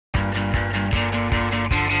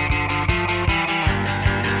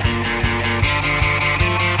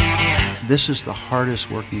This is the hardest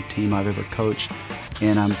working team I've ever coached,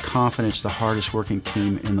 and I'm confident it's the hardest working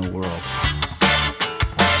team in the world.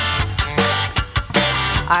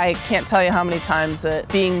 I can't tell you how many times that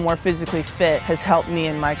being more physically fit has helped me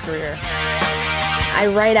in my career. I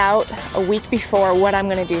write out a week before what I'm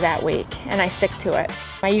going to do that week, and I stick to it.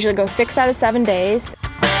 I usually go 6 out of 7 days.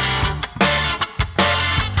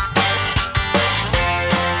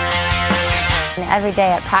 Every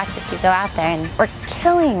day at practice we go out there and we're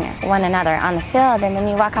killing one another on the field, and then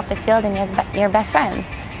you walk off the field and you're best friends.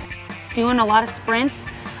 Doing a lot of sprints,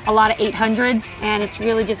 a lot of 800s, and it's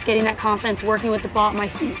really just getting that confidence working with the ball at my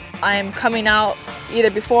feet. I'm coming out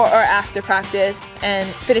either before or after practice and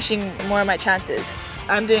finishing more of my chances.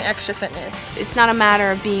 I'm doing extra fitness. It's not a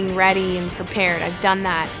matter of being ready and prepared. I've done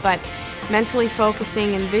that, but mentally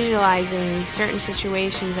focusing and visualizing certain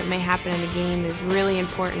situations that may happen in a game is really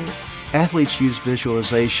important. Athletes use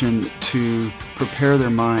visualization to prepare their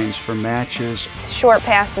minds for matches. Short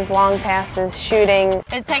passes, long passes, shooting.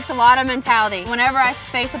 It takes a lot of mentality. Whenever I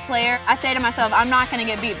face a player, I say to myself, I'm not going to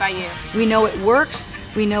get beat by you. We know it works.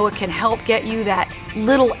 We know it can help get you that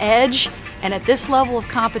little edge. And at this level of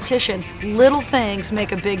competition, little things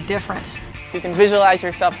make a big difference. If you can visualize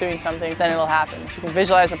yourself doing something, then it'll happen. If you can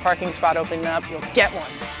visualize a parking spot opening up, you'll get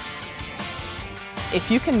one.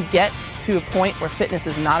 If you can get to a point where fitness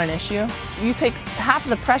is not an issue, you take half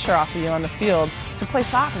of the pressure off of you on the field to play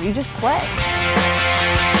soccer. You just play.